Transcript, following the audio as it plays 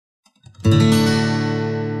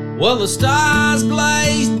Well, the stars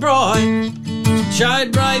blazed bright,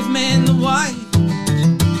 showed brave men the way.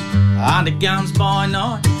 Under guns by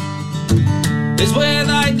night is where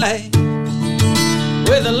they'd lay,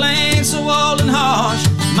 with a land so old and harsh,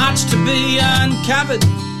 much to be uncovered.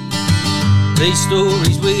 These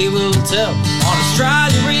stories we will tell on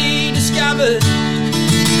Australia Rediscovered.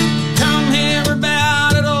 Come hear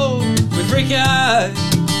about it all with Rico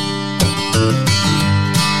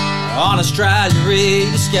on Australia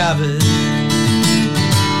Rediscovered.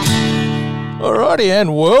 Alrighty,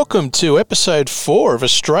 and welcome to episode 4 of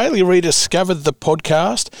Australia Rediscovered, the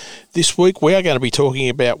podcast. This week we are going to be talking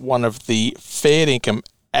about one of the fair income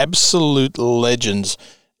absolute legends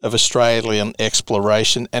of Australian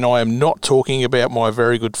exploration, and I am not talking about my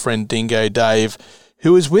very good friend Dingo Dave,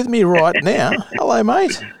 who is with me right now. Hello,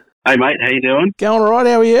 mate. Hey, mate. How you doing? Going all right.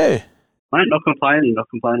 How are you? Mate, not complaining.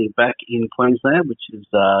 Back in Queensland, which is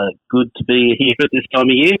good to be here at this time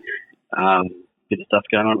of year. Bit of stuff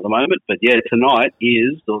going on at the moment, but yeah, tonight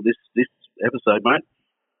is, or this episode, mate,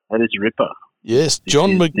 that is a ripper. Yes,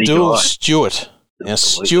 John McDouall Stuart. Now,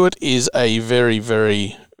 Stuart is a very,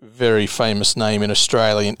 very, very famous name in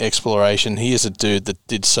Australian exploration. He is a dude that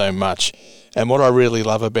did so much. And what I really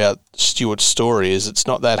love about Stuart's story is it's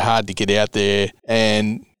not that hard to get out there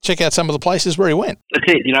and check out some of the places where he went.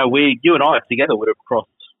 That's it. You know, you and I together would have crossed,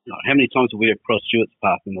 how many times have we have crossed Stuart's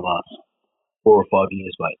path in the last 4 or 5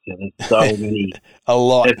 years, mate? Yeah, there's so many a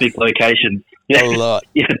lot. Epic locations. Yeah. A lot.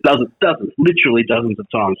 Yeah, literally dozens of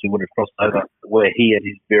times we would have crossed over where he and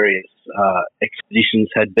his various expeditions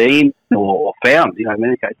had been or found, in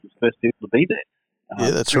many cases, first people to be there. Yeah,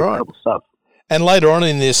 that's right. Stuff. And later on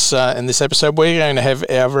in this episode, we're going to have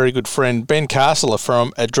our very good friend Ben Castler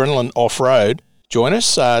from Adrenaline Off-Road join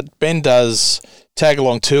us. Ben does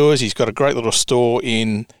tag-along tours. He's got a great little store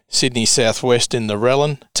in Sydney Southwest in the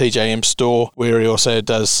Rellan, TJM store, where he also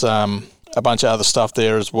does a bunch of other stuff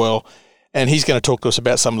there as well. And he's going to talk to us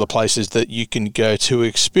about some of the places that you can go to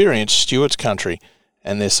experience Stuart's country.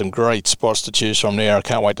 And there's some great spots to choose from there. I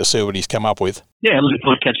can't wait to see what he's come up with. Yeah, looking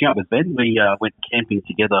forward to catching up with Ben. We went camping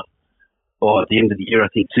together at the end of the year, I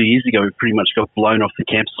think 2 years ago. We pretty much got blown off the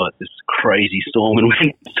campsite. This crazy storm, and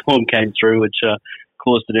when the storm came through, which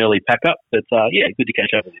caused an early pack-up. But, yeah, good to catch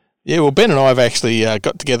up with you. Yeah, well, Ben and I have actually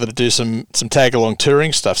got together to do some tag-along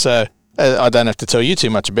touring stuff, so I don't have to tell you too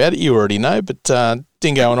much about it. You already know, but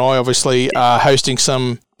Dingo and I obviously are hosting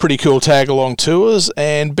some pretty cool tag-along tours,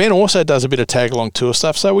 and Ben also does a bit of tag-along tour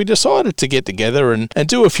stuff, so we decided to get together and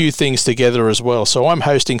do a few things together as well. So I'm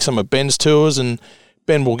hosting some of Ben's tours, and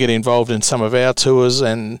Ben will get involved in some of our tours,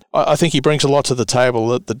 and I think he brings a lot to the table.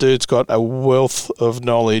 That the dude's got a wealth of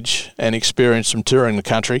knowledge and experience from touring the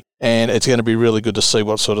country, and it's going to be really good to see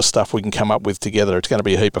what sort of stuff we can come up with together. It's going to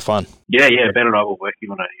be a heap of fun. Yeah, Ben and I were working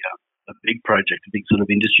on a big project, a big sort of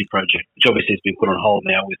industry project, which obviously has been put on hold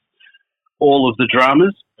now with all of the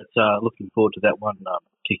dramas. But looking forward to that one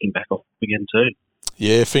kicking back off again too.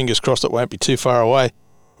 Yeah, fingers crossed it won't be too far away.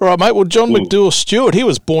 All right, mate. Well, John McDouall Stuart, he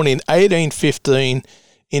was born in 1815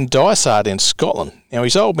 in Dysart in Scotland. Now,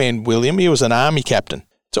 his old man, William, he was an army captain.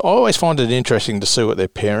 So I always find it interesting to see what their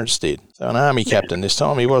parents did. So an army captain this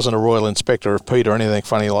time. He wasn't a Royal Inspector of Peter or anything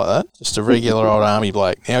funny like that. Just a regular old army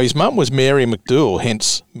bloke. Now, his mum was Mary McDouall,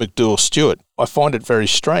 hence McDouall Stuart. I find it very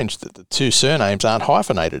strange that the two surnames aren't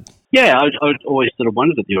hyphenated. Yeah, I always sort of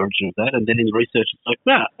wondered at the origin of that, and then in the research it's like,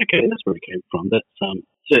 okay, that's where it came from. That's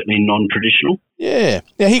certainly non-traditional. Yeah.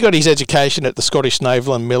 Now, he got his education at the Scottish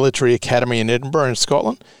Naval and Military Academy in Edinburgh in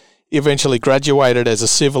Scotland. He eventually graduated as a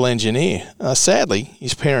civil engineer. Sadly,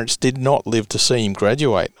 his parents did not live to see him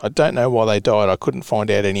graduate. I don't know why they died. I couldn't find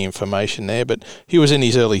out any information there, but he was in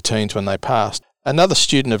his early teens when they passed. Another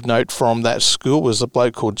student of note from that school was a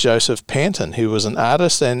bloke called Joseph Panton, who was an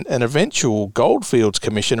artist and an eventual Goldfields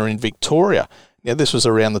Commissioner in Victoria. Now, this was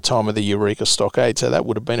around the time of the Eureka Stockade, so that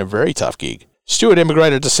would have been a very tough gig. Stuart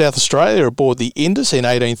emigrated to South Australia aboard the Indus in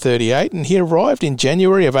 1838, and he arrived in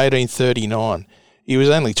January of 1839. He was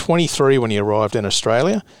only 23 when he arrived in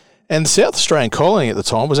Australia, and the South Australian colony at the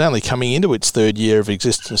time was only coming into its third year of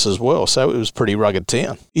existence as well, so it was a pretty rugged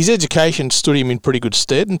town. His education stood him in pretty good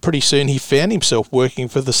stead, and pretty soon he found himself working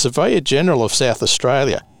for the Surveyor General of South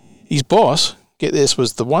Australia. His boss, get this,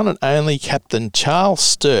 was the one and only Captain Charles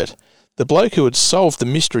Sturt, the bloke who had solved the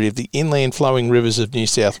mystery of the inland flowing rivers of New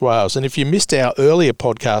South Wales. And if you missed our earlier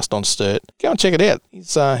podcast on Sturt, go and check it out.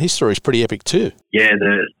 His story's pretty epic too. Yeah,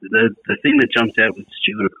 the thing that jumps out with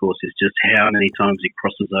Stuart, of course, is just how many times he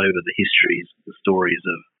crosses over the histories, the stories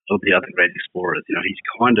of the other great explorers. He's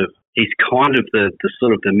kind of the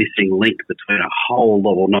sort of the missing link between a whole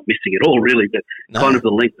lot, well, not missing at all really, but kind of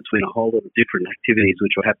the link between a whole lot of different activities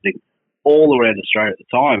which were happening all around Australia at the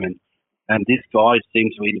time, and this guy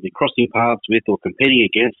seemed to either be crossing paths with or competing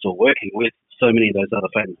against or working with so many of those other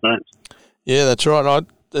famous names. Yeah, that's right.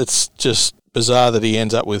 It's just bizarre that he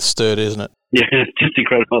ends up with Sturt, isn't it? Yeah, it's just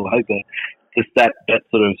incredible. Like just that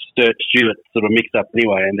sort of Sturt-Stewart sort of mixed up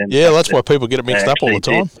anyway. And then that's why people get it mixed up all the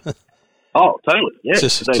time. Oh, totally. Yeah,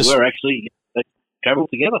 they travelled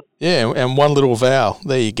together. Yeah, and one little vowel.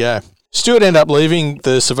 There you go. Stewart ended up leaving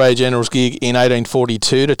the Surveyor General's gig in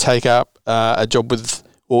 1842 to take up a job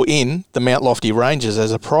in the Mount Lofty Ranges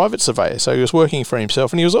as a private surveyor. So he was working for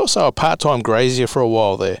himself, and he was also a part-time grazier for a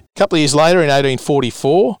while there. A couple of years later, in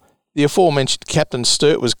 1844, the aforementioned Captain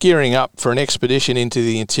Sturt was gearing up for an expedition into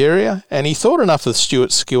the interior, and he thought enough of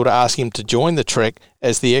Stewart's skill to ask him to join the trek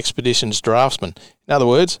as the expedition's draftsman. In other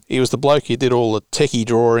words, he was the bloke who did all the techie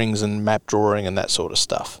drawings and map drawing and that sort of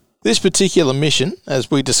stuff. This particular mission, as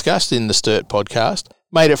we discussed in the Sturt podcast,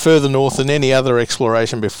 made it further north than any other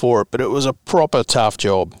exploration before it, but it was a proper tough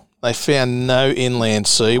job. They found no inland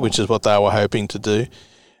sea, which is what they were hoping to do,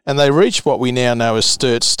 and they reached what we now know as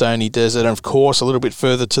Sturt's Stony Desert, and of course a little bit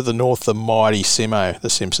further to the north, the mighty Simo, the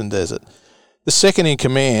Simpson Desert. The second in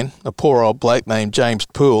command, a poor old bloke named James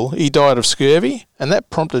Poole, he died of scurvy, and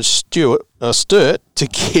that prompted Sturt to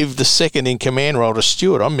give the second in command role to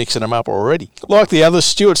Stewart. I'm mixing them up already. Like the others,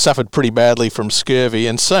 Stewart suffered pretty badly from scurvy,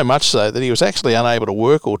 and so much so that he was actually unable to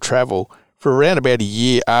work or travel for around about a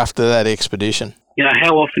year after that expedition. You know,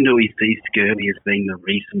 how often do we see scurvy as being the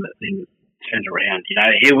reason that things turned around? You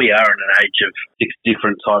know, here we are in an age of 6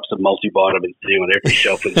 different types of multivitamins sitting on every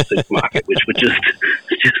shelf in the supermarket, which would just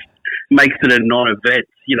makes it a non-event,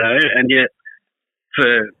 you know, and yet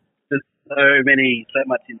for so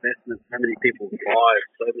much investment, so many people's lives,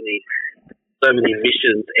 so many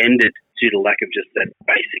missions ended due to lack of just that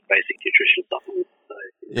basic nutritional supplements. So,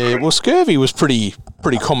 yeah, well, scurvy was pretty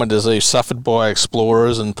common disease suffered by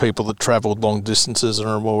explorers and people that travelled long distances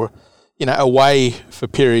and were, away for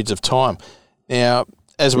periods of time. Now,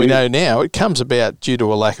 as we know now, it comes about due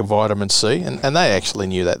to a lack of vitamin C, and they actually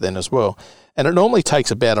knew that then as well. And it normally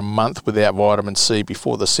takes about a month without vitamin C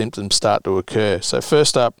before the symptoms start to occur. So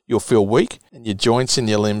first up, you'll feel weak, and your joints in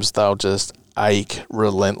your limbs, they'll just ache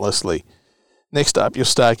relentlessly. Next up, you'll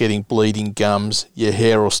start getting bleeding gums, your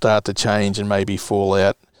hair will start to change and maybe fall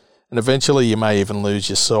out, and eventually you may even lose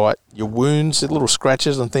your sight. Your wounds, little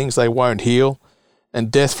scratches and things, they won't heal,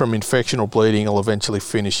 and death from infection or bleeding will eventually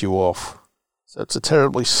finish you off. So it's a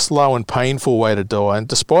terribly slow and painful way to die, and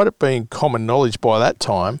despite it being common knowledge by that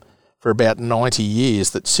time, for about 90 years,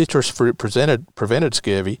 that citrus fruit prevented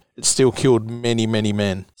scurvy, it still killed many, many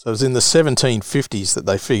men. So it was in the 1750s that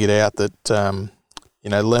they figured out that,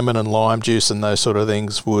 lemon and lime juice and those sort of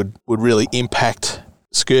things would really impact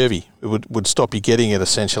scurvy. It would stop you getting it,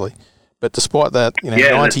 essentially. But despite that,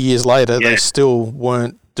 90 years later, they still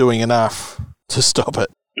weren't doing enough to stop it.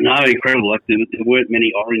 No, incredible. Like there weren't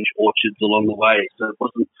many orange orchards along the way, so it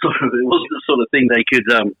wasn't the sort of thing they could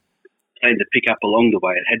plan to pick up along the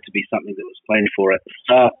way. It had to be something that was planned for at the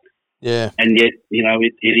start. Yeah. And yet,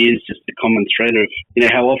 it is just a common thread of,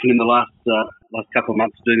 how often in the last couple of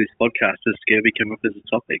months doing this podcast has scurvy come up as a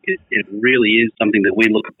topic. It really is something that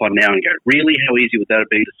we look upon now and go, really, how easy would that have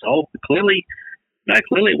been to solve? But clearly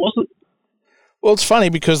it wasn't. Well, it's funny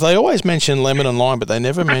because they always mention lemon and lime, but they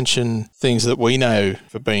never mention things that we know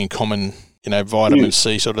for being common, vitamin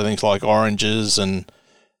C sort of things like oranges and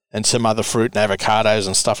some other fruit and avocados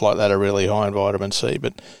and stuff like that are really high in vitamin C.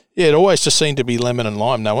 But, yeah, it always just seemed to be lemon and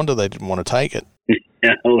lime. No wonder they didn't want to take it.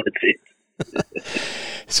 Yeah, well, that's it.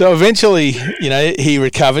 So eventually, he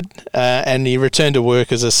recovered and he returned to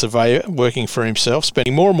work as a surveyor, working for himself,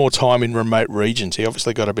 spending more and more time in remote regions. He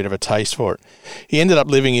obviously got a bit of a taste for it. He ended up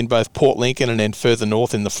living in both Port Lincoln and then further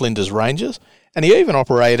north in the Flinders Ranges, and he even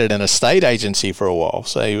operated an estate agency for a while,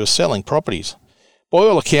 so he was selling properties. By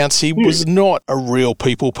all accounts, he was not a real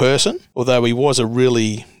people person, although he was a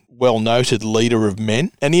really well-noted leader of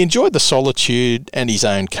men, and he enjoyed the solitude and his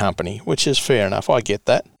own company, which is fair enough. I get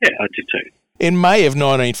that. Yeah, I do too. In May of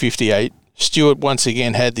 1958, Stewart once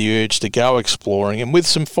again had the urge to go exploring, and with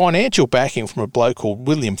some financial backing from a bloke called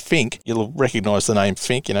William Fink, you'll recognise the name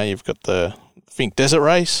Fink, you've got the Fink Desert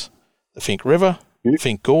Race, the Fink River,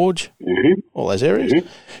 Fink Gorge, all those areas.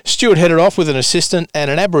 Stewart headed off with an assistant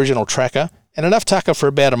and an Aboriginal tracker and enough tucker for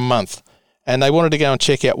about a month, and they wanted to go and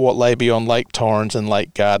check out what lay beyond Lake Torrens and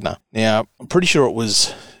Lake Gardner. Now, I'm pretty sure it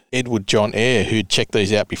was Edward John Eyre who'd checked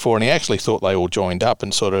these out before, and he actually thought they all joined up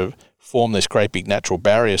and sort of formed this great big natural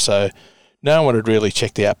barrier, so no one had really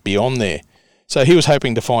checked out beyond there. So he was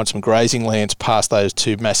hoping to find some grazing lands past those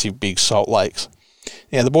two massive big salt lakes.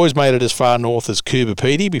 Now, the boys made it as far north as Coober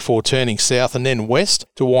Pedy before turning south and then west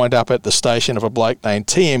to wind up at the station of a bloke named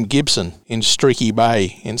T.M. Gibson in Streaky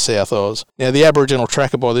Bay in South Oz. Now, the Aboriginal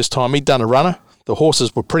tracker by this time, he'd done a runner. The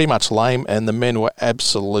horses were pretty much lame and the men were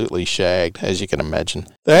absolutely shagged, as you can imagine.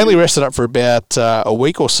 They only rested up for about a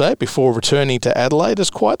week or so before returning to Adelaide as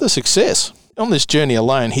quite the success. On this journey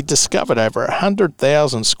alone, he discovered over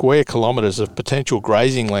 100,000 square kilometres of potential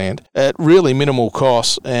grazing land at really minimal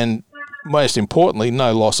costs and, most importantly,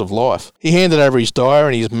 no loss of life. He handed over his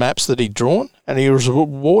diary and his maps that he'd drawn, and he was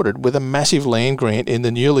rewarded with a massive land grant in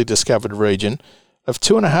the newly discovered region of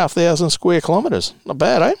 2,500 square kilometres. Not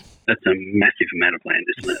bad, eh? That's a massive amount of land,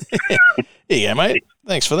 isn't it? Here you go, mate.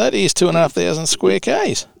 Thanks for that. Here's 2,500 square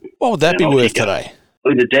Ks. What would that be worth today?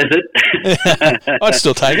 In the desert. I'd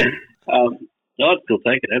still take it. I'd still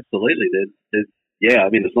take it, absolutely. Yeah, I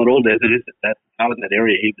mean, it's not all desert, is it? That part of that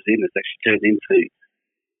area he was in has actually turned into,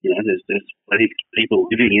 there's plenty of people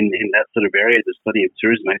living in that sort of area. There's plenty of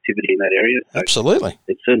tourism activity in that area. So absolutely.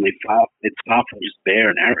 It's certainly far from just bare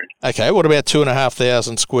and arid. Okay, what about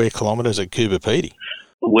 2,500 square kilometres at Coober Pedy?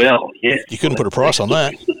 Well, yeah. You couldn't put a price on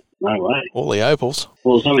that. No way. All the opals.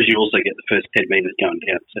 Well, as long as you also get the first 10 metres going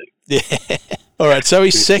down too. Yeah. All right, so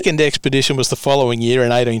his second expedition was the following year in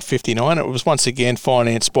 1859. It was once again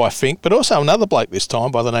financed by Fink, but also another bloke this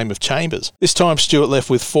time by the name of Chambers. This time Stewart left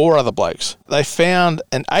with 4 other blokes. They found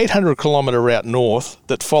an 800-kilometre route north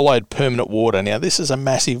that followed permanent water. Now, this is a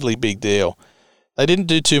massively big deal. They didn't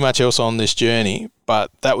do too much else on this journey,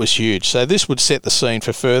 but that was huge. So this would set the scene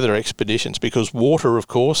for further expeditions because water, of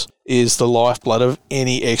course, is the lifeblood of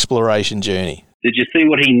any exploration journey. Did you see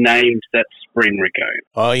what he named that spring, Rico?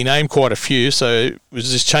 Oh, he named quite a few. So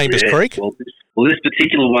was this Chambers Creek? Well, this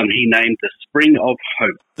particular one he named the Spring of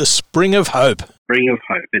Hope. The Spring of Hope. Spring of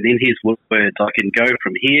Hope. And in his words, I can go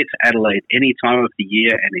from here to Adelaide any time of the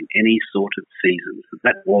year and in any sort of season. So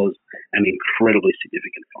that was an incredibly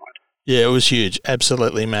significant find. Yeah, it was huge.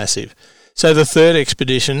 Absolutely massive. So the third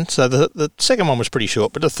expedition, so the second one was pretty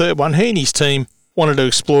short, but the third one, he and his team wanted to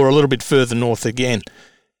explore a little bit further north again.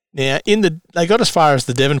 Now, they got as far as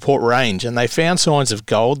the Devonport Range and they found signs of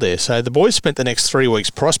gold there. So the boys spent the next 3 weeks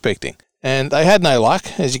prospecting and they had no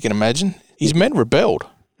luck, as you can imagine. His men rebelled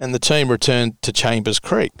and the team returned to Chambers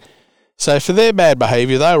Creek. So for their bad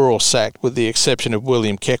behaviour, they were all sacked with the exception of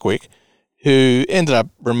William Keckwick, who ended up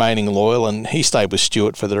remaining loyal and he stayed with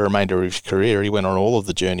Stewart for the remainder of his career. He went on all of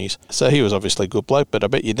the journeys. So he was obviously a good bloke, but I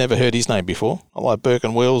bet you'd never heard his name before. Not like Burke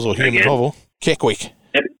and Wills or Hume and Hovell. Keckwick.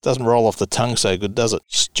 Yep. Doesn't roll off the tongue so good, does it?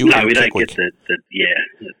 Stewart no, we don't Keckwick. get the yeah,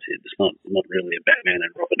 that's it. It's not really a Batman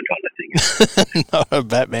and Robin kind of thing. Not a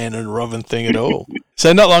Batman and Robin thing at all.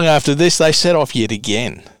 So not long after this, they set off yet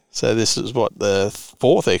again. So this is the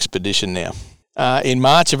 4th expedition now. In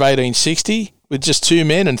March of 1860, with just 2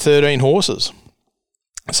 men and 13 horses.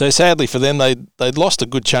 So sadly for them, they'd lost a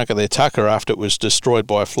good chunk of their tucker after it was destroyed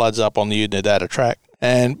by floods up on the Udnadada track.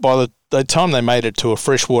 And by the time they made it to a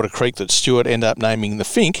freshwater creek that Stewart ended up naming the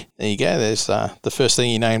Fink, there you go, there's the first thing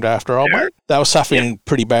he named after old mate. They were suffering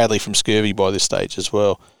pretty badly from scurvy by this stage as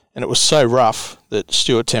well. And it was so rough that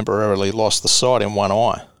Stewart temporarily lost the sight in one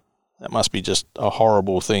eye. That must be just a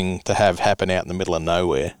horrible thing to have happen out in the middle of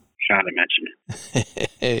nowhere. Can't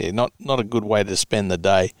imagine. Not a good way to spend the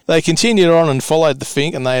day. They continued on and followed the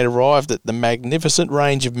Fink and they had arrived at the magnificent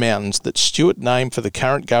range of mountains that Stewart named for the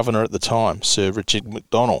current governor at the time, Sir Richard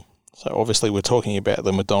McDonnell. So obviously we're talking about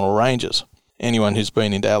the McDonnell Ranges. Anyone who's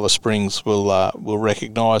been into Alice Springs will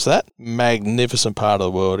recognise that. Magnificent part of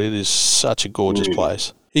the world. It is such a gorgeous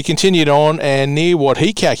place. He continued on and near what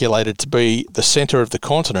he calculated to be the centre of the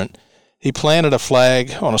continent, he planted a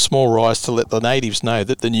flag on a small rise to let the natives know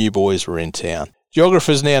that the new boys were in town.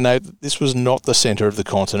 Geographers now note that this was not the centre of the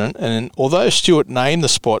continent, and although Stewart named the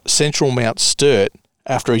spot Central Mount Sturt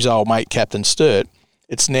after his old mate Captain Sturt,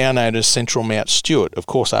 it's now known as Central Mount Stewart, of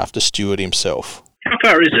course after Stewart himself. How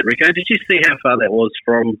far is it, Rico? Did you see how far that was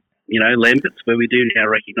from, Lamberts, where we do now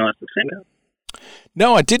recognise the centre?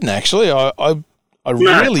 No, I didn't actually. I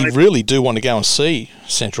really do want to go and see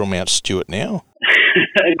Central Mount Stewart now.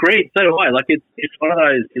 Agreed. So do I. Like it's one of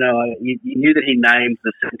those. You knew that he named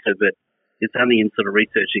the centre, but it's only in sort of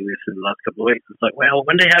researching this in the last couple of weeks. It's like, well, I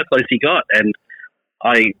wonder how close he got. And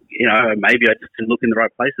maybe I just didn't look in the right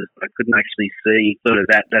places, but I couldn't actually see sort of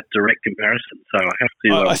that direct comparison. So I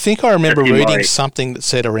have to. I think I remember reading something that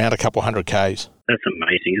said around a couple 100 Ks. That's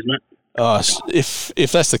amazing, isn't it?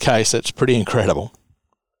 If that's the case, that's pretty incredible.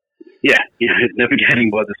 Yeah, navigating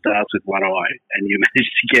by the stars with one eye, and you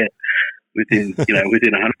managed to get within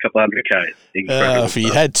a couple 100 Ks. If he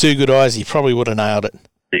had 2 good eyes, he probably would have nailed it.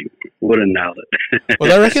 Well, would have nailed it. Well,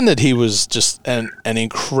 they reckon that he was just an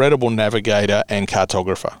incredible navigator and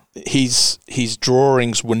cartographer. His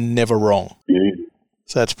drawings were never wrong.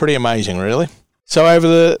 So it's pretty amazing, really. So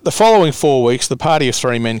over the following 4 weeks, the party of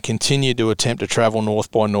 3 men continued to attempt to travel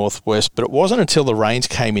north by northwest, but it wasn't until the rains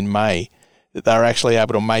came in May that they were actually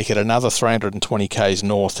able to make it another 320 k's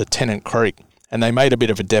north to Tennant Creek, and they made a bit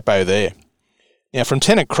of a depot there. Now, from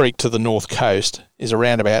Tennant Creek to the north coast is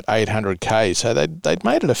around about 800 k's, so they'd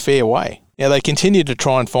made it a fair way. Now, they continued to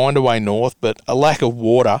try and find a way north, but a lack of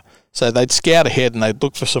water, so they'd scout ahead and they'd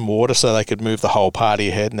look for some water so they could move the whole party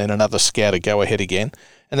ahead, and then another scout would go ahead again.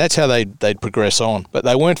 And that's how they'd progress on. But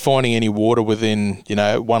they weren't finding any water within,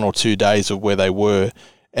 1 or 2 days of where they were.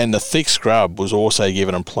 And the thick scrub was also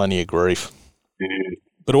giving them plenty of grief.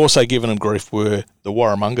 But also giving them grief were the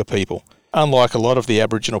Warramunga people. Unlike a lot of the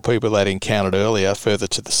Aboriginal people they'd encountered earlier, further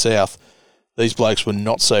to the south, these blokes were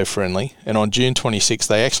not so friendly. And on June 26,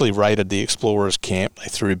 they actually raided the explorers' camp. They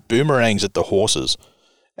threw boomerangs at the horses.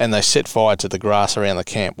 And they set fire to the grass around the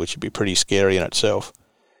camp, which would be pretty scary in itself.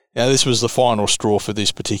 Now, this was the final straw for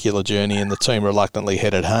this particular journey, and the team reluctantly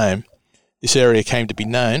headed home. This area came to be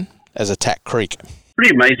known as Attack Creek.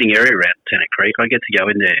 Pretty amazing area around Tennant Creek. I get to go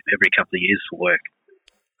in there every couple of years for work,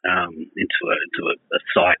 into a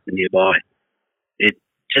site nearby. It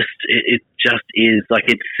just is, like,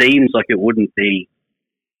 it seems like it wouldn't be,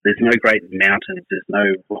 there's no great mountains, there's no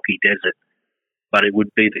rocky desert, but it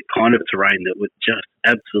would be the kind of terrain that would just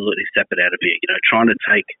absolutely sap it out of you.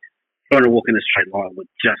 Trying to walk in a straight line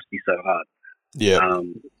would just be so hard. Yeah.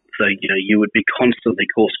 So, you would be constantly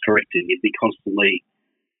course correcting. You'd be constantly,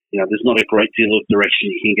 there's not a great deal of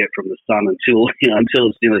direction you can get from the sun until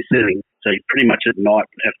it's nearly setting. So you pretty much at night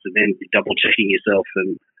would have to then be double checking yourself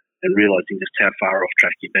and realising just how far off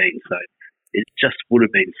track you're being. So it just would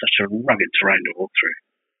have been such a rugged terrain to walk through.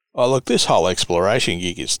 Oh, look, this whole exploration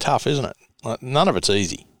gig is tough, isn't it? Like, none of it's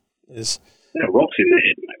easy. There's rocks in there,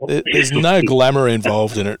 mate. There's no glamour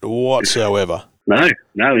involved in it whatsoever. No,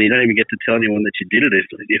 you don't even get to tell anyone that you did it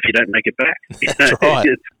if you don't make it back. That's right.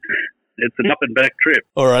 It's an up and back trip.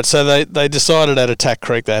 All right, so they decided at Attack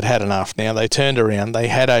Creek they'd had enough. Now, they turned around. They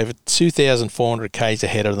had over 2,400 k's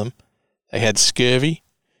ahead of them. They had scurvy,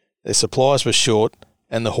 their supplies were short,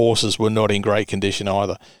 and the horses were not in great condition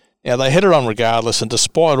either. Now, they headed on regardless, and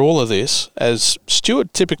despite all of this, as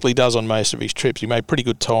Stuart typically does on most of his trips, he made pretty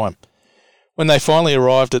good time. When they finally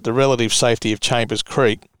arrived at the relative safety of Chambers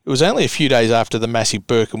Creek, it was only a few days after the massive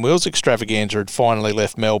Burke and Wills extravaganza had finally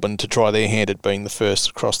left Melbourne to try their hand at being the first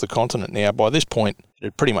across the continent. Now, by this point, it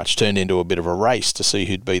had pretty much turned into a bit of a race to see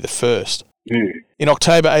who'd be the first. In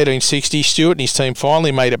October 1860, Stuart and his team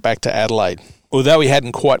finally made it back to Adelaide. Although he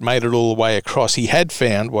hadn't quite made it all the way across, he had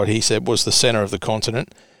found what he said was the centre of the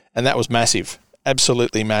continent, and that was massive,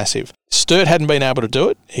 absolutely massive. Sturt hadn't been able to do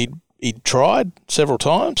it. He'd tried several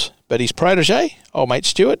times, but his protege, old mate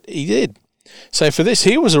Stuart, he did. So for this,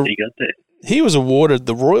 he was awarded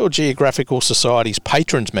the Royal Geographical Society's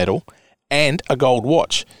Patrons Medal and a gold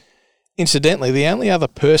watch. Incidentally, the only other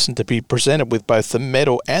person to be presented with both the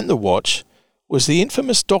medal and the watch was the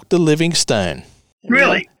infamous Dr. Livingstone.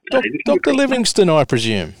 Really? Dr. Livingstone, I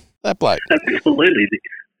presume. That bloke. Absolutely.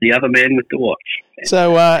 The other man with the watch.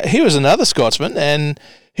 So he was another Scotsman, and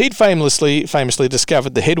he'd famously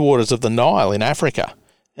discovered the headwaters of the Nile in Africa.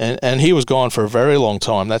 And he was gone for a very long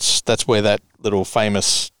time. That's where that little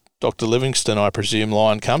famous Dr. Livingstone, I presume,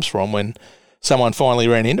 line comes from when someone finally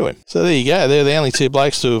ran into him. So there you go. They're the only two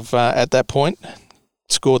blokes to have, at that point,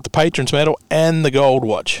 scored the Patrons Medal and the gold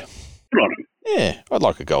watch. Good on him. Yeah, I'd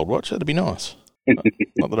like a gold watch. That'd be nice.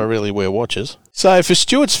 Not that I really wear watches. So for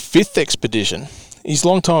Stuart's fifth expedition, his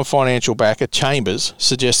longtime financial backer, Chambers,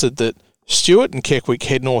 suggested that Stuart and Keckwick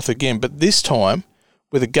head north again, but this time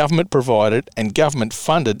with a government-provided and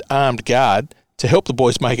government-funded armed guard to help the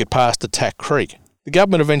boys make it past Attack Creek. The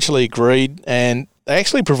government eventually agreed, and they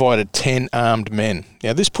actually provided 10 armed men.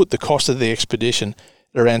 Now, this put the cost of the expedition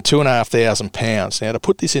at around £2,500. Now, to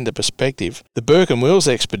put this into perspective, the Burke and Wills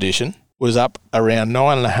expedition was up around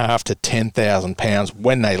 £9,500 to £10,000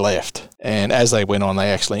 when they left. And as they went on,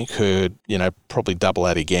 they actually incurred, probably double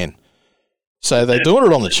that again. So they're doing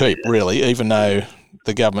it on the cheap, really, even though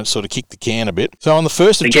the government sort of kicked the can a bit. So on the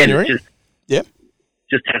 1st of January...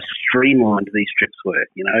 Just how streamlined these trips were.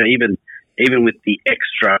 Even with the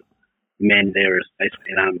extra men there as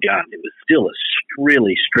basically an armed guard, it was still a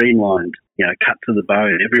really streamlined, cut to the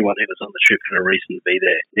bone. Everyone who was on the trip had a reason to be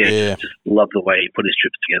there. Yeah. Just love the way he put his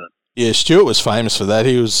trips together. Yeah, Stuart was famous for that.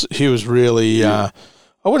 He was really, I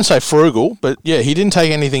wouldn't say frugal, but yeah, he didn't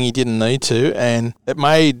take anything he didn't need to, and it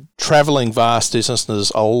made travelling vast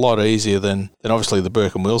distances a lot easier than obviously the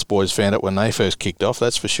Burke and Wills boys found it when they first kicked off,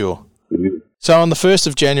 that's for sure. So on the 1st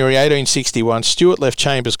of January 1861, Stuart left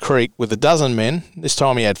Chambers Creek with a dozen men. This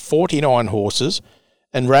time he had 49 horses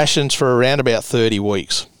and rations for around about 30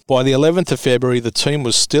 weeks. By the 11th of February, the team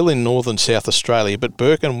was still in northern South Australia, but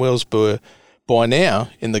Burke and Wills were by now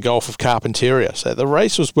in the Gulf of Carpentaria. So the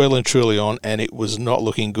race was well and truly on, and it was not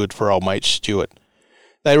looking good for old mate Stuart.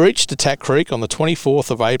 They reached Attack Creek on the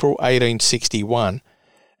 24th of April 1861,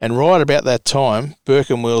 and right about that time, Burke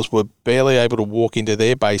and Wills were barely able to walk into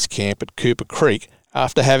their base camp at Cooper Creek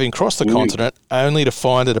after having crossed the continent only to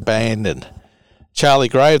find it abandoned. Charlie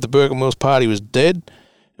Gray of the Burke and Wills party was dead,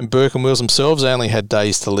 and Burke and Wills themselves only had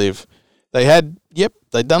days to live. They'd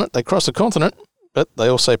done it, they crossed the continent, but they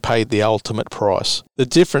also paid the ultimate price. The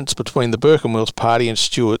difference between the Burke and Wills party and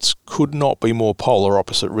Stuart's could not be more polar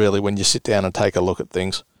opposite, really, when you sit down and take a look at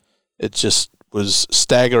things. It just was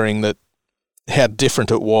staggering that how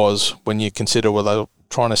different it was when you consider what they were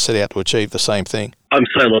trying to set out to achieve the same thing. I'm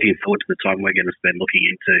so looking forward to the time we're going to spend looking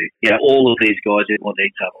into all of these guys in more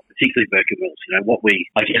detail, particularly Burke and Wills. What we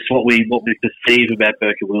perceive about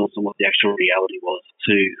Burke and Wills and what the actual reality was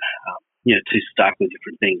to two starkly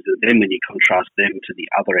different things. And then when you contrast them to the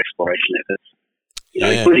other exploration efforts,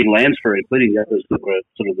 including Lansbury, including the others that were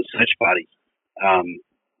sort of the search parties,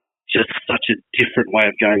 just such a different way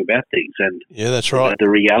of going about things. And that's right. The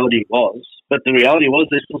reality was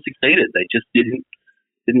they still succeeded. They just didn't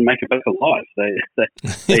make it back alive.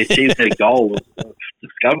 They achieved their goal of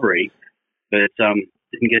discovery, but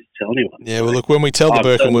didn't get to tell anyone. Yeah, well, look, when we tell the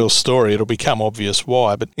Burke and Wills story, it'll become obvious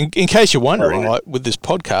why. But in case you're wondering, like with this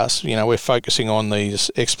podcast, we're focusing on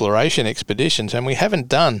these exploration expeditions, and we haven't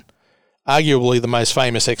done arguably the most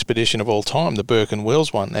famous expedition of all time, the Burke and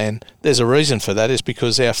Wills one. And there's a reason for that, is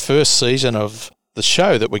because our first season of the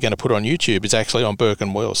show that we're going to put on YouTube is actually on Burke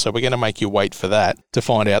and Wills. So we're going to make you wait for that to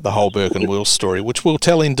find out the whole Burke and Wills story, which we'll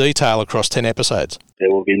tell in detail across 10 episodes.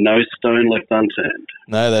 There will be no stone left unturned.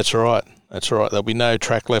 No, that's right. That's right. There'll be no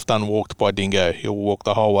track left unwalked by Dingo. He'll walk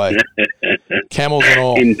the whole way. Camels and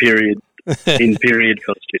all. In period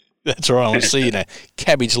costume. That's right. I'll see you in a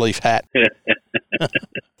cabbage leaf hat.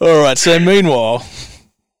 All right. So meanwhile,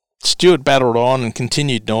 Stuart battled on and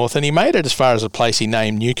continued north, and he made it as far as a place he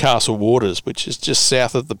named Newcastle Waters, which is just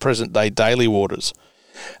south of the present-day Daly Waters.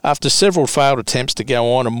 After several failed attempts to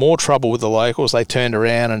go on and more trouble with the locals, they turned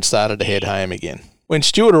around and started to head home again. When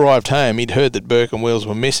Stuart arrived home, he'd heard that Burke and Wills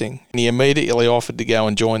were missing, and he immediately offered to go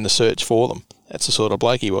and join the search for them. That's the sort of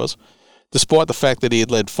bloke he was. Despite the fact that he had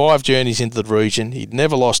led 5 journeys into the region, he'd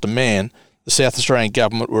never lost a man, the South Australian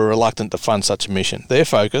government were reluctant to fund such a mission. Their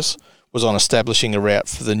focus was on establishing a route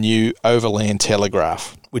for the new overland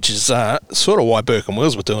telegraph, which is sort of why Burke and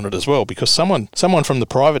Wills were doing it as well, because someone from the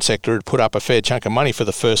private sector had put up a fair chunk of money for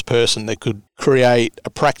the first person that could create a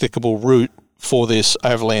practicable route for this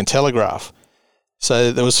overland telegraph.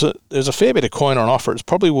 So there was a fair bit of coin on offer. It's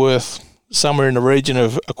probably worth somewhere in the region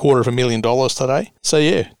of $250,000 today. So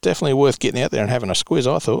yeah, definitely worth getting out there and having a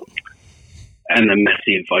squiz, I thought. And the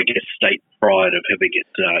massive, state pride of having it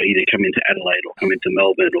either come into Adelaide or come into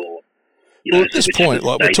Melbourne or... Well, at this point,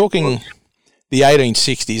 we're talking the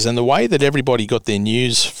 1860s, and the way that everybody got their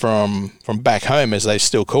news from back home, as they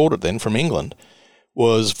still called it then, from England,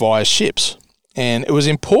 was via ships. And it was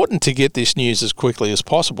important to get this news as quickly as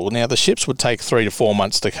possible. Now, the ships would take 3 to 4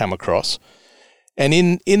 months to come across. And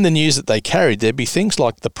in the news that they carried, there'd be things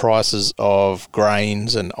like the prices of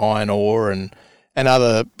grains and iron ore and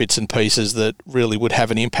other bits and pieces that really would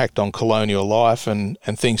have an impact on colonial life and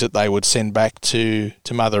things that they would send back to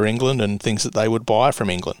Mother England and things that they would buy from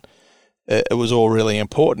England. It was all really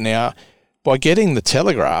important. Now, by getting the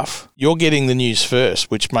telegraph, you're getting the news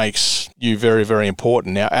first, which makes you very, very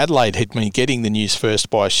important. Now, Adelaide had been getting the news first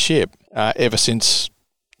by ship ever since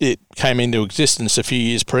it came into existence a few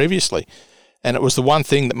years previously. And it was the one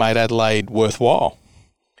thing that made Adelaide worthwhile.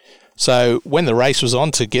 So when the race was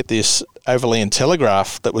on to get this overland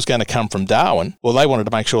telegraph that was going to come from Darwin, well, they wanted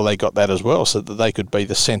to make sure they got that as well so that they could be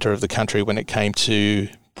the centre of the country when it came to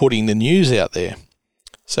putting the news out there.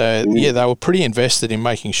 So, yeah, they were pretty invested in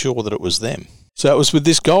making sure that it was them. So it was with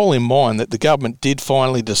this goal in mind that the government did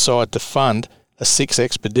finally decide to fund a 6th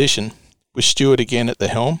expedition with Stuart again at the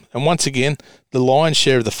helm. And once again, the lion's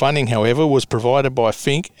share of the funding, however, was provided by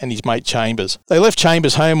Fink and his mate Chambers. They left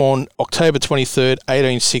Chambers home on October 23rd,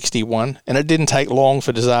 1861, and it didn't take long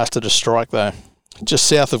for disaster to strike, though. Just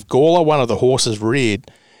south of Gawler, one of the horses reared,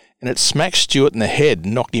 and it smacked Stuart in the head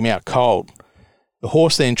and knocked him out cold. The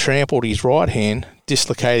horse then trampled his right hand,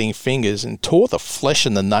 dislocating fingers, and tore the flesh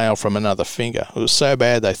and the nail from another finger. It was so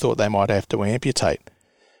bad they thought they might have to amputate.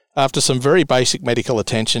 After some very basic medical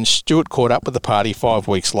attention, Stuart caught up with the party 5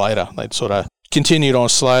 weeks later. They'd sort of continued on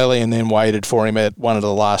slowly and then waited for him at one of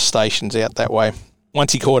the last stations out that way.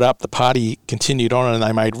 Once he caught up, the party continued on and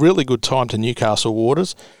they made really good time to Newcastle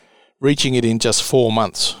waters, reaching it in just 4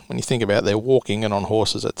 months. When you think about they're walking and on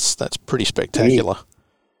horses, that's pretty spectacular.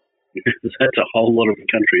 That's a whole lot of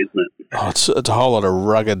country, isn't it? Oh, it's a whole lot of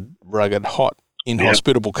rugged, hot,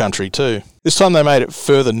 inhospitable country too. This time they made it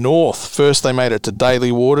further north. First they made it to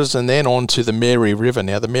Daly Waters and then on to the Mary River.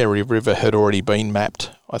 Now the Mary River had already been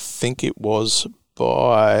mapped. I think it was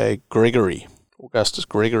by Gregory, Augustus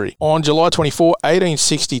Gregory. On July 24,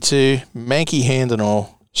 1862, Mankey hand and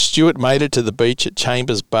all, Stuart made it to the beach at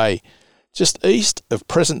Chambers Bay, just east of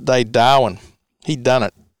present-day Darwin. He'd done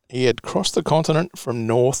it. He had crossed the continent from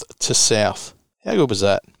north to south. How good was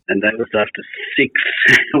that? And that was after 6,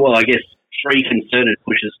 3 concerted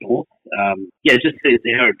pushes north. Just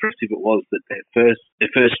how impressive it was that their first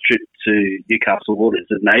trip to Newcastle waters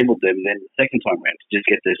enabled them then the second time round to just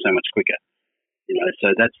get there so much quicker.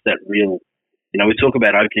 So that's that real. We talk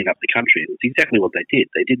about opening up the country, and it's exactly what they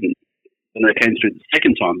did. They didn't, when they came through the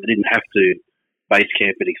second time, they didn't have to base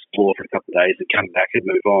camp and explore for a couple of days and come back and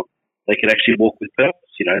move on. They could actually walk with purpose.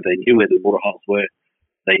 They knew where the waterholes were.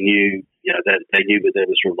 They knew, they knew where there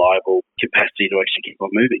was reliable capacity to actually keep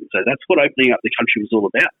on moving. So that's what opening up the country was all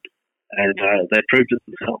about. And they proved it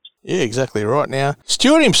themselves. Yeah, exactly right. Now,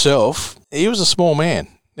 Stuart himself, he was a small man.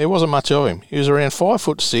 There wasn't much of him. He was around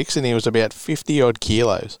 5'6" and he was about 50-odd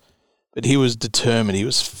kilos. But he was determined. He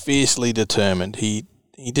was fiercely determined. He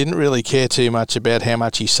didn't really care too much about how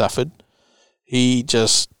much he suffered. He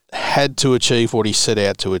just had to achieve what he set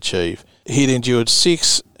out to achieve. He'd endured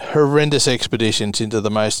 6 horrendous expeditions into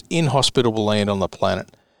the most inhospitable land on the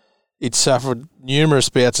planet. He'd suffered numerous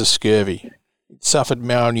bouts of scurvy. He'd suffered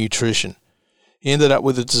malnutrition. He ended up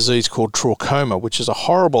with a disease called trachoma, which is a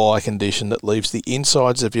horrible eye condition that leaves the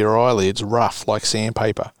insides of your eyelids rough like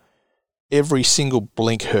sandpaper. Every single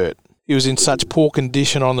blink hurt. He was in such poor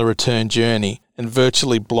condition on the return journey and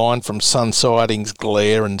virtually blind from sun sightings,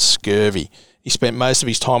 glare and scurvy. He spent most of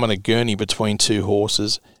his time on a gurney between 2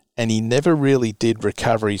 horses, and he never really did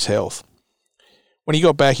recover his health. When he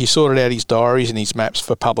got back, he sorted out his diaries and his maps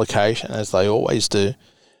for publication, as they always do,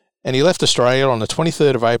 and he left Australia on the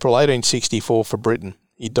 23rd of April 1864 for Britain.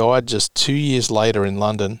 He died just 2 years later in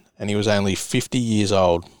London, and he was only 50 years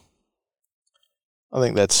old. I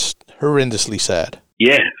think that's horrendously sad.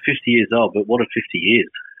 Yeah, 50 years old, but what a 50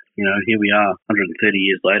 years. Here we are 130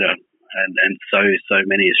 years later, and so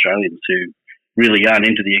many Australians who really aren't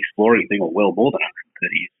into the exploring thing, or well more than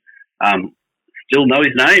 130 years, still know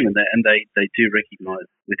his name, and they do recognise,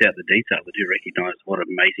 without the detail, they do recognise what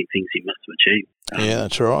amazing things he must have achieved. Yeah,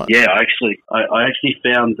 that's right. Yeah, I actually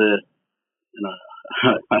found I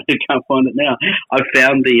can't find it now. I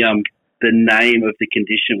found the name of the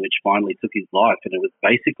condition which finally took his life, and it was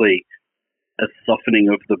basically a softening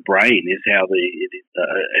of the brain is how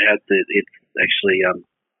it's actually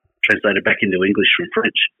translated back into English from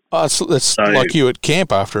French. Oh, it's like you at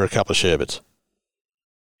camp after a couple of sherbets.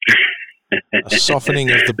 A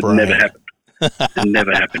softening of the brain. Never happened. It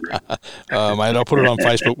never happened. Oh, mate, I'll put it on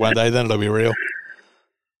Facebook one day, then it'll be real.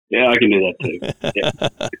 Yeah, I can do that too. Yeah.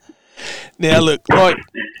 Now, look,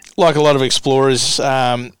 like a lot of explorers,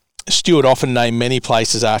 Stuart often named many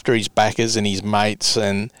places after his backers and his mates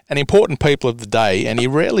and important people of the day, and he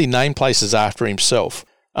rarely named places after himself,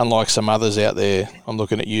 unlike some others out there. I'm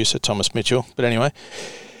looking at you, Sir Thomas Mitchell. But anyway,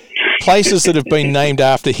 places that have been named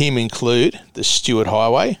after him include the Stuart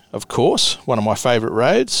Highway, of course, one of my favourite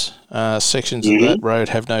roads. Sections of that road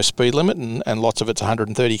have no speed limit, and lots of it's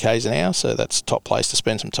 130 k's an hour, so that's a top place to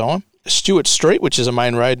spend some time. Stuart Street, which is a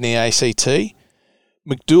main road near ACT.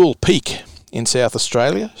 McDool Peak in South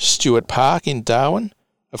Australia. Stuart Park in Darwin.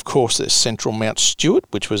 Of course, there's Central Mount Stuart,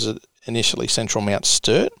 which was initially Central Mount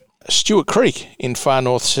Sturt. Stuart Creek in far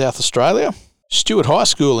north South Australia. Stuart High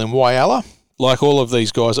School in Whyalla. Like all of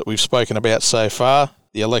these guys that we've spoken about so far,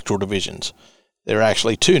 the electoral divisions. There are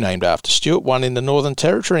actually 2 named after Stuart, one in the Northern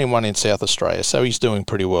Territory and one in South Australia, so he's doing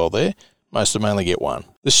pretty well there. Most of them only get one.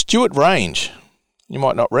 The Stuart Range. You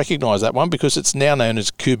might not recognise that one because it's now known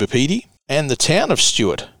as Coobapedy. And the town of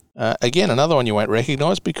Stuart. Again, another one you won't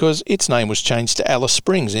recognise because its name was changed to Alice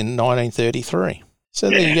Springs in 1933. So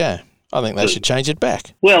there you go. I think they should change it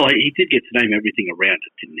back. Well, he did get to name everything around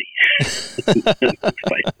it, didn't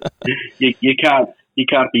he? you can't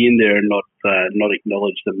be in there and not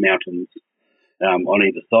acknowledge the mountains on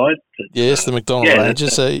either side. But, yes, the McDonald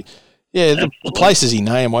Ranges. So, yeah, the places he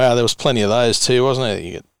named, wow, there was plenty of those too, wasn't there?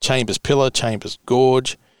 You got Chambers Pillar, Chambers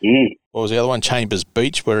Gorge. What was the other one? Chambers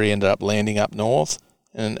Beach, where he ended up landing up north.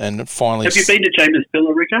 And finally... Have you been to Chambers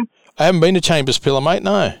Pillar, Rico? I haven't been to Chambers Pillar, mate,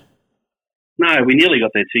 no. No, we nearly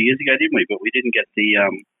got there 2 years ago, didn't we? But we didn't get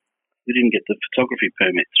the photography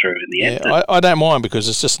permit through in the end. Yeah, I don't mind because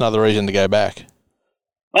it's just another reason to go back.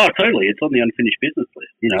 Oh, totally. It's on the unfinished business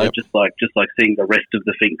list. You know, Yep. just like seeing the rest of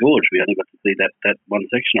the Finke Gorge. We only got to see that one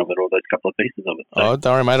section of it, or those couple of pieces of it. So, Oh,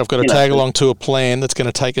 don't worry, mate. I've got to tag along to a plan that's going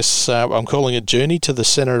to take us, I'm calling it Journey to the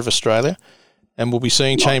Centre of Australia. And we'll be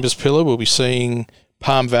seeing Chambers Pillar, we'll be seeing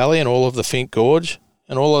Palm Valley and all of the Finke Gorge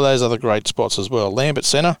and all of those other great spots as well. Lambert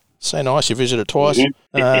Centre, so nice. You visited twice.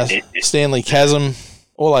 Mm-hmm. Stanley Chasm,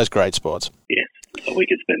 all those great spots. yes, so we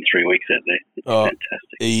could spend 3 weeks out there. It's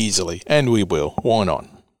fantastic. Easily. And we will. Why not?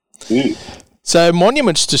 Mm. So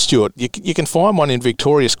monuments to Stuart, you can find one in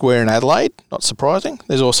Victoria Square in Adelaide, not surprising.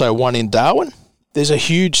 There's also one in Darwin. There's a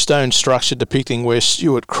huge stone structure depicting where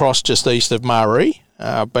Stuart crossed just east of Maree.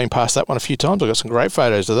 I've been past that one a few times. I've got some great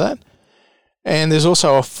photos of that. And there's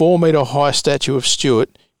also a 4-metre high statue of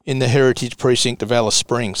Stuart in the Heritage Precinct of Alice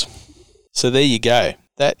Springs. So there you go.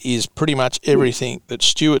 That is pretty much everything that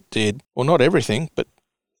Stuart did. Well, not everything, but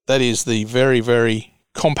that is the very, very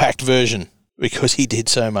compact version because he did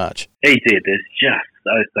so much. He did. There's just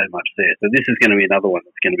so much there. So this is going to be another one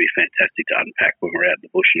that's going to be fantastic to unpack when we're out in the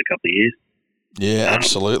bush in a couple of years. Yeah,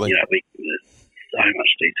 absolutely. You know, there's so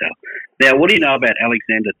much detail. Now, what do you know about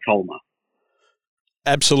Alexander Tolma?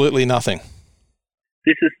 Absolutely nothing.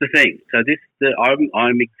 This is the thing. So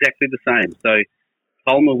I'm exactly the same. So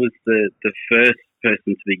Tolma was the first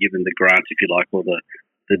person to be given the grant, if you like, or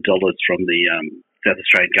the dollars from the South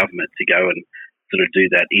Australian government to go and sort of do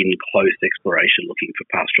that in close exploration, looking for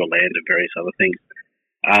pastoral land and various other things.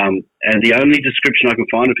 And the only description I can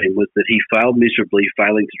find of him was that he failed miserably,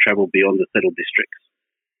 failing to travel beyond the settled districts.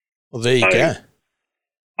 Well, there you go.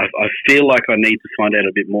 I feel like I need to find out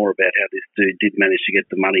a bit more about how this dude did manage to get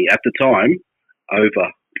the money at the time over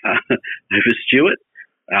Stuart,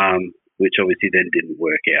 which obviously then didn't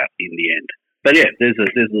work out in the end. But yeah, there's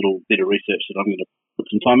a little bit of research that I'm going to put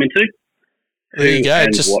some time into. There you go.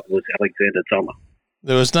 And what was Alexander Tolma?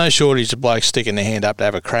 There was no shortage of blokes sticking their hand up to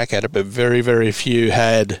have a crack at it, but very, very few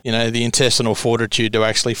had, the intestinal fortitude to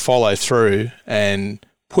actually follow through and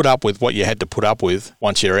put up with what you had to put up with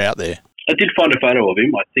once you're out there. I did find a photo of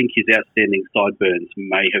him. I think his outstanding sideburns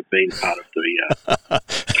may have been part of the...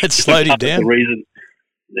 It slowed him down. The reason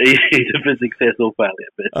for success or failure.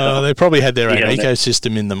 But, they probably had their own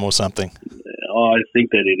ecosystem in them or something. I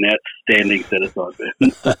think they're an outstanding set of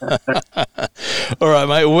sideburns. All right,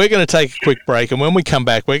 mate. We're going to take a quick break, and when we come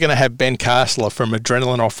back, we're going to have Ben Castler from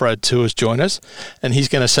Adrenaline Off-Road Tours join us, and he's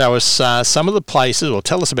going to show us some of the places, or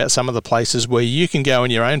tell us about some of the places where you can go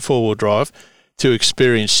in your own four-wheel drive to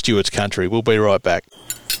experience Stuart's country. We'll be right back.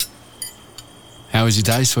 How was your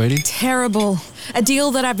day, sweetie? Terrible. A deal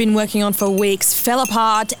that I've been working on for weeks fell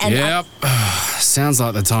apart and... Yep. Sounds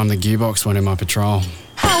like the time the gearbox went in my Patrol.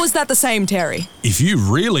 How is that the same, Terry? If you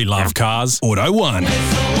really love cars, Auto One.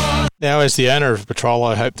 Now, as the owner of Patrol,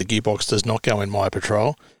 I hope the gearbox does not go in my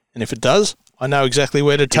Patrol. And if it does, I know exactly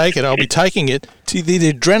where to take it. I'll be taking it to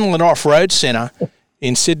the Adrenaline Off-Road Centre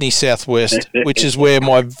in Sydney Southwest, which is where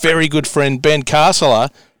my very good friend Ben Castler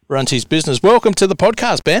runs his business. Welcome to the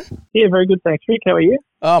podcast, Ben. Yeah, very good. Thanks, Rick. How are you?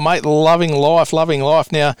 Oh, mate, loving life.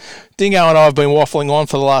 Now, Dingo and I have been waffling on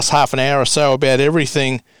for the last half an hour or so about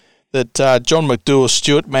everything that John McDouall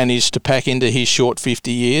Stuart managed to pack into his short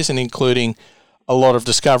 50 years, and including a lot of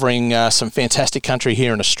discovering some fantastic country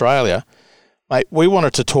here in Australia. Mate, we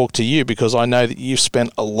wanted to talk to you because I know that you've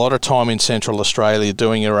spent a lot of time in Central Australia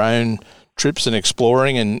doing your own trips and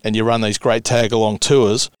exploring, and you run these great tag-along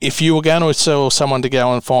tours. If you were going to tell someone to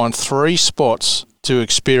go and find 3 spots to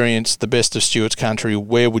experience the best of Stuart's country,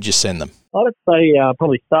 where would you send them? I'd say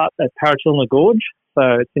probably start at Parachilna Gorge.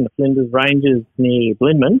 So it's in the Flinders Ranges near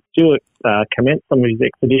Blindman. Stuart commenced some of his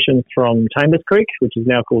expeditions from Chambers Creek, which is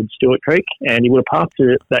now called Stuart Creek, and he would have passed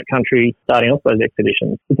through that country starting off those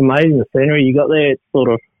expeditions. It's amazing, the scenery you got there. It sort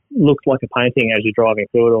of looks like a painting as you're driving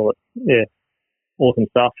through it all. Yeah, awesome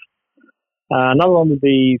stuff. Another one would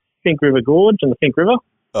be Finke River Gorge and the Finke River.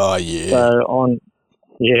 Oh, yeah. So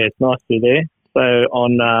it's nice to be there. So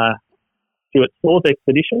on Stuart's 4th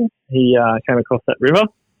expedition, he came across that river,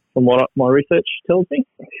 from what my research tells me.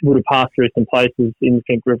 He would have passed through some places in the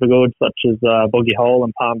Finke River Gorge, such as Boggy Hole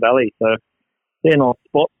and Palm Valley. So they're nice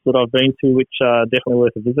spots that I've been to, which are definitely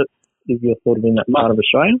worth a visit if you're sort of in that part of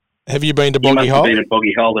Australia. Have you been to Boggy Hole? You must have been at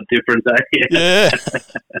Boggy Hole a different day. Yeah.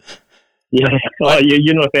 Yeah. Oh,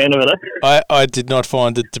 you're not a fan of it, eh? I did not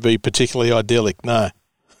find it to be particularly idyllic, no.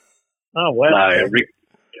 Oh, wow. No,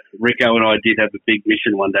 Rico and I did have a big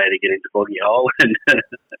mission one day to get into Boggy Hole,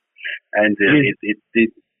 and it did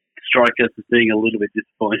strike us as being a little bit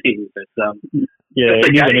disappointing. But yeah,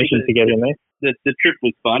 it is a mission to get in there. the trip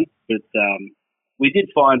was fun, but we did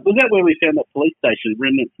find, was that where we found that police station,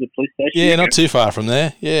 remnants of the police station? Yeah, not too far from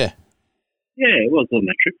there, yeah. Yeah, it was on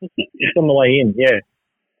that trip, wasn't it? Yeah. It's on the way in,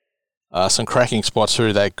 yeah. Some cracking spots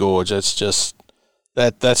through that gorge. It's just,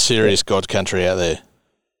 that's serious God country out there.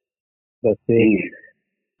 That's it.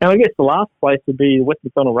 And I guess the last place would be the West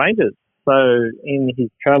MacDonnell Ranges. So in his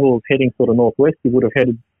travels heading sort of northwest, he would have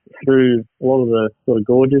headed through a lot of the sort of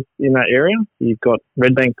gorges in that area. You've got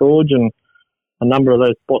Redbank Gorge and a number of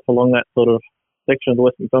those spots along that sort of section of the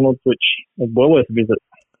West MacDonnells, which are well worth a visit.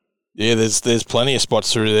 Yeah, there's plenty of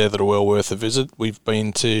spots through there that are well worth a visit. We've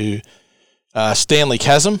been to Stanley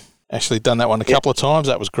Chasm. Actually done that one a couple of times.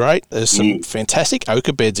 That was great. There's some fantastic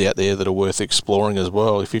ochre beds out there that are worth exploring as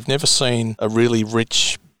well. If you've never seen a really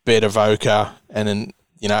rich bed of ochre and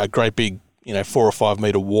a great big 4 or 5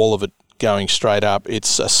 metre wall of it going straight up,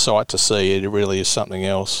 it's a sight to see. It really is something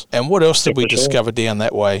else. And what else did we discover down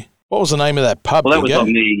that way? What was the name of that pub? Well, that was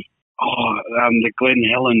on the Glen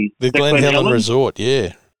Helen. The Glen Helen Resort,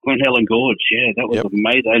 yeah. Glen Helen Gorge, yeah, that was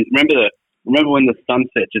amazing. And remember when the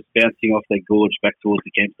sunset just bouncing off that gorge back towards the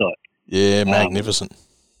campsite? Yeah, magnificent.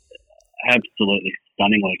 Absolutely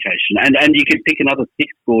stunning location. And you could pick another 6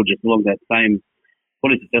 gorges along that same.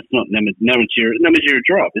 What is it? That's not Namatjira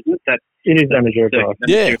Drive, isn't it? It is Namatjira Drive.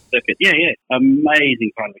 Yeah. Circuit. Yeah. Amazing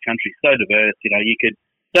part of the country. So diverse. You could,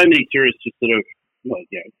 so many tourists just sort of,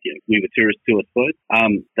 we were tourists too, I suppose.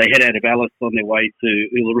 They head out of Alice on their way to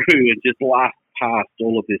Uluru and just laugh past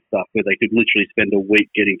all of this stuff where they could literally spend a week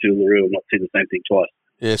getting to Uluru and not see the same thing twice.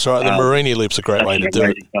 Yeah, that's right. The Mereenie Loop's a great way to do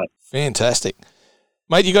it. Fantastic.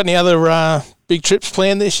 Mate, you got any other big trips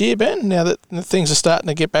planned this year, Ben, now that things are starting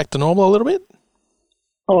to get back to normal a little bit?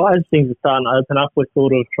 Oh, as things are starting to open up, we're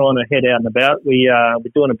sort of trying to head out and about. We're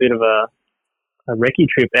doing a bit of a recce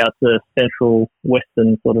trip out to central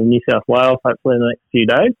western sort of New South Wales, hopefully in the next few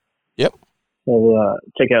days. Yep. We'll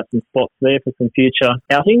check out some spots there for some future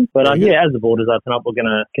outings. But as the borders open up, we're going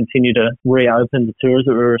to continue to reopen the tours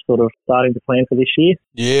that we were sort of starting to plan for this year.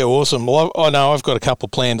 Yeah, awesome. Well, I know I've got a couple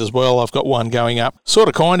planned as well. I've got one going up sort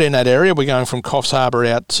of kind of in that area. We're going from Coffs Harbour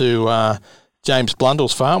out to James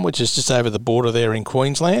Blundell's farm, which is just over the border there in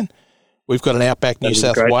Queensland. We've got an Outback New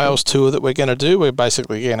South Wales tour that we're going to do. We're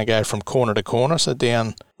basically going to go from corner to corner, so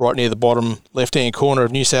down right near the bottom left-hand corner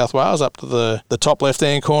of New South Wales up to the top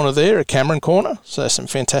left-hand corner there at Cameron Corner. So some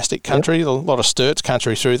fantastic country, a lot of Sturts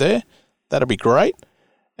country through there. That'll be great.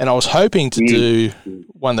 And I was hoping to do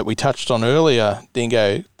one that we touched on earlier,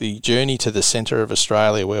 Dingo, the journey to the centre of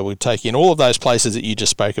Australia, where we take in all of those places that you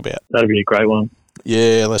just spoke about. That'd be a great one.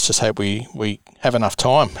 Yeah, let's just hope we have enough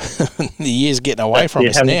time. The year's getting away from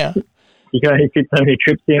us now. You can only fit so many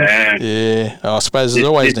trips in. Yeah, I suppose there's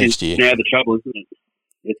always next year. Now the trouble, isn't it?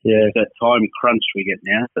 It's that time crunch we get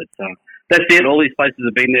now. But that's it. All these places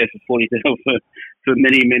have been there for for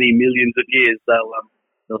many, many millions of years.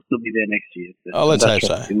 They'll still be there next year. But let's hope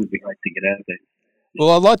so. It would be great to get out of there.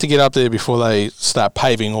 Well, I'd like to get up there before they start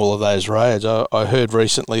paving all of those roads. I heard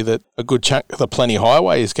recently that a good chunk of the Plenty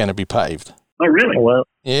Highway is going to be paved. Oh, really? Oh, well,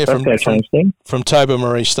 yeah, from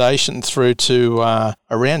Tobermory Station through to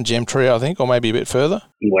around Gemtree, I think, or maybe a bit further.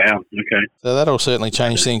 Wow, okay. So that'll certainly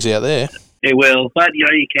change things out there. It will, but,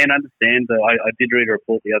 you can understand. I did read a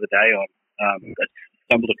report the other day on, I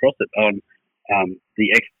stumbled across it, on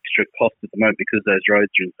the extra cost at the moment because those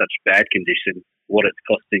roads are in such bad condition, what it's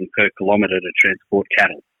costing per kilometre to transport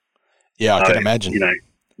cattle. Yeah, I can imagine.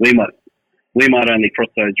 We might only cross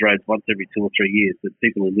those roads once every 2 or 3 years, but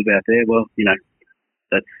people who live out there, well,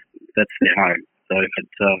 that's their home. So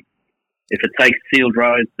if it takes sealed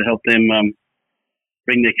roads to help them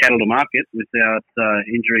bring their cattle to market without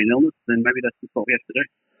injury and illness, then maybe that's just what we have to do.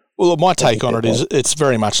 Well, my take on it is it's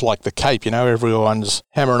very much like the Cape. Everyone's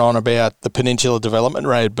hammering on about the Peninsula Development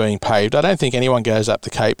Road being paved. I don't think anyone goes up the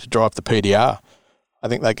Cape to drive the PDR. I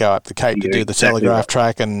think they go up the Cape to do the telegraph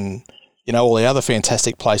track and all the other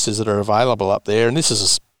fantastic places that are available up there. And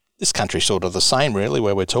this country's sort of the same, really,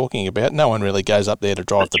 where we're talking about. No one really goes up there to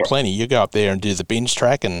drive the Plenty. You go up there and do the binge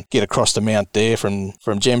track and get across to Mount Dare from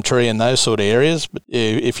Gemtree and those sort of areas. But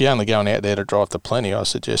if you're only going out there to drive the Plenty, I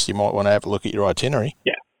suggest you might want to have a look at your itinerary.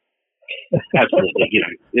 Yeah, absolutely.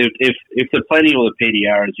 If the Plenty or the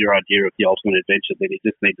PDR is your idea of the ultimate adventure, then you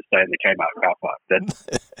just need to stay in the Kmart car park.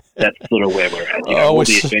 That's sort of where we're at. We're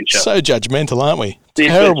so judgmental, aren't we?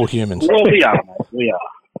 Terrible humans. Well, we are, mate. We are.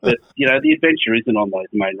 But, the adventure isn't on those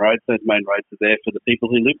main roads. Those main roads are there for the people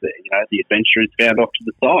who live there. The adventure is found off to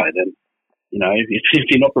the side. And, if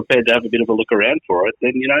you're not prepared to have a bit of a look around for it,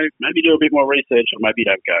 then, maybe do a bit more research or maybe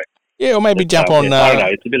don't go. Yeah, or maybe jump on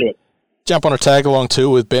it's a bit of jump on a tag-along tour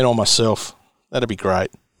with Ben or myself. That'd be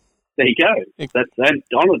great. There you go. That's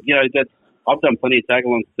I've done plenty of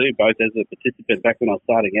tag-alongs too, both as a participant back when I was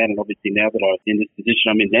starting out and obviously now that I'm in this position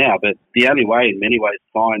I'm in now. But the only way in many ways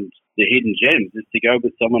to find the hidden gems is to go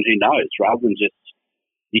with someone who knows rather than just,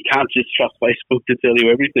 you can't just trust Facebook to tell you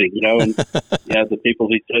everything, and, the people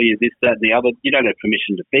who tell you this, that and the other, you don't have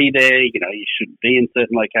permission to be there, you shouldn't be in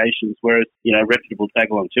certain locations, whereas, reputable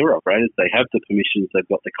tag-along tour operators, they have the permissions, they've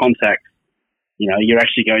got the contacts, you're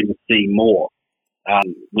actually going to see more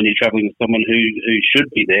when you're travelling with someone who should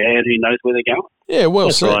be there and who knows where they're going. Yeah, well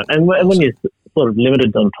That's said. right. And when you're sort of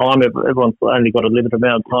limited on time, everyone's only got a limited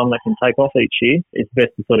amount of time they can take off each year. It's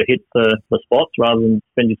best to sort of hit the spots rather than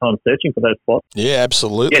spend your time searching for those spots. Yeah,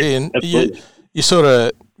 absolutely. Yes, and absolutely. You're sort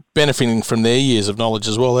of benefiting from their years of knowledge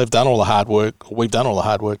as well. They've done all the hard work, we've done all the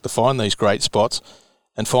hard work to find these great spots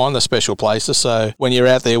and find the special places. So when you're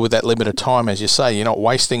out there with that limited time, as you say, you're not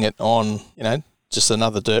wasting it on, just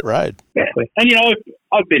another dirt road. Exactly. And,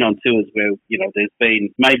 I've been on tours where, there's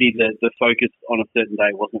been maybe the focus on a certain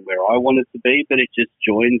day wasn't where I wanted to be, but it just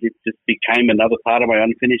became another part of my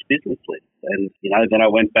unfinished business list. And, then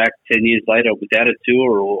I went back 10 years later without a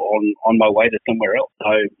tour or on my way to somewhere else.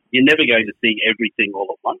 So you're never going to see everything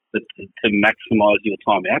all at once, but to maximise your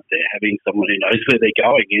time out there, having someone who knows where they're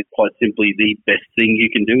going is quite simply the best thing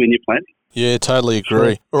you can do in your planning. Yeah, totally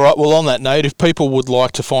agree. All right, well, on that note, if people would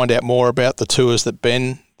like to find out more about the tours that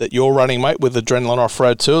you're running, mate, with Adrenaline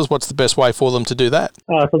Off-Road Tours, what's the best way for them to do that?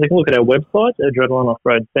 So they can look at our website,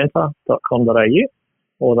 adrenalineoffroadcentre.com.au,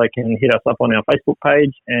 or they can hit us up on our Facebook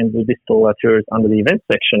page, and we list all our tours under the events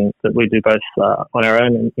section that we do both on our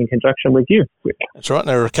own and in conjunction with you. That's right, and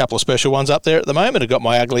there are a couple of special ones up there at the moment. I've got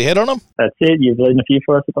my ugly head on them. That's it. You've leading a few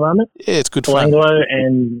for us at the moment. Yeah, it's good fun. Langlo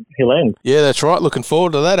and Hill End. Yeah, that's right. Looking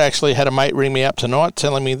forward to that. Actually, had a mate ring me up tonight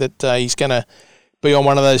telling me that he's going to be on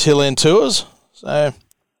one of those Hill End tours. So I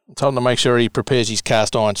told him to make sure he prepares his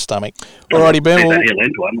cast iron stomach. All righty, Ben. That Hill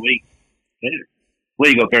End one,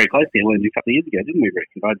 we got very close to Hill End a couple of years ago, didn't we, Rick?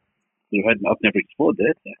 I've never explored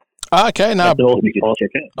there. So. Okay, no.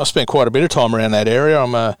 I've spent quite a bit of time around that area.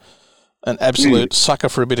 I'm an absolute sucker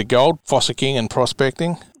for a bit of gold, fossicking and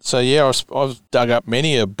prospecting. So, yeah, I've dug up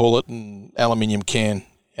many a bullet and aluminium can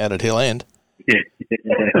out at Hill End. Yeah.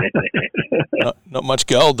 Not much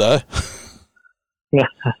gold, though.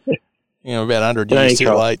 About 100 years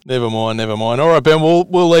too late. Never mind. All right, Ben,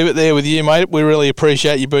 we'll leave it there with you, mate. We really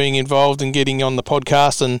appreciate you being involved and getting on the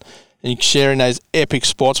podcast and sharing those epic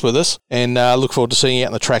spots with us. And look forward to seeing you out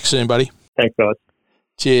on the track soon, buddy. Thanks, guys.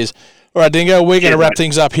 Cheers. All right, Dingo, we're going to wrap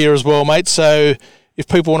things up here as well, mate. So if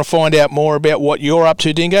people want to find out more about what you're up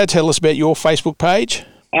to, Dingo, tell us about your Facebook page.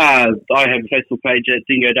 I have a Facebook page at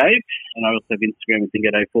Dingo Dave, and I also have Instagram at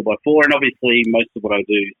Dingo Dave 4x4, and obviously most of what I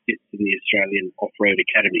do sits in the Australian Off-Road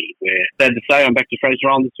Academy, where, sad to say, I'm back to Fraser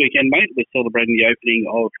Island this weekend, mate. We're celebrating the opening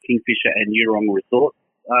of Kingfisher and Eurong Resorts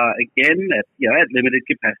again at limited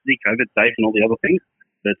capacity, COVID safe and all the other things.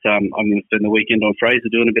 But I'm going to spend the weekend on Fraser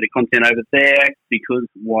doing a bit of content over there because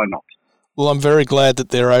why not? Well, I'm very glad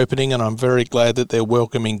that they're opening, and I'm very glad that they're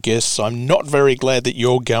welcoming guests. I'm not very glad that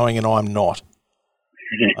you're going and I'm not.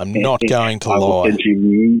 I'm not going to lie. I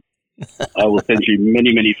will send you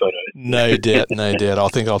many, many photos. No doubt. I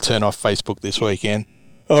think I'll turn off Facebook this weekend.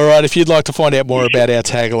 All right, if you'd like to find out more about our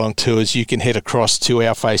tag-along tours, you can head across to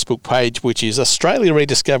our Facebook page, which is Australia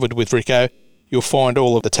Rediscovered with Rico. You'll find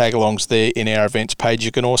all of the tag-alongs there in our events page.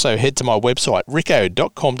 You can also head to my website,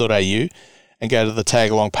 rico.com.au, and go to the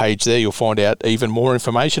tag-along page there. You'll find out even more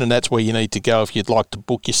information, and that's where you need to go if you'd like to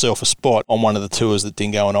book yourself a spot on one of the tours that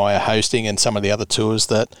Dingo and I are hosting and some of the other tours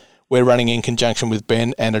that we're running in conjunction with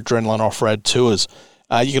Ben and Adrenaline Off-Road Tours.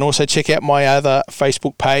 You can also check out my other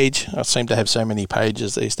Facebook page. I seem to have so many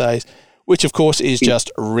pages these days, which, of course, is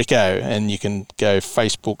just Rico, and you can go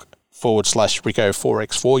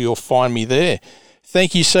Facebook.com/Rico4x4. You'll find me there.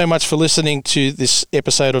 Thank you so much for listening to this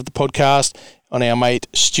episode of the podcast on our mate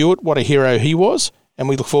Stuart. What a hero he was. And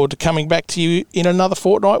we look forward to coming back to you in another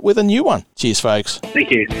fortnight with a new one. Cheers, folks.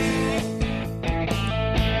 Thank you.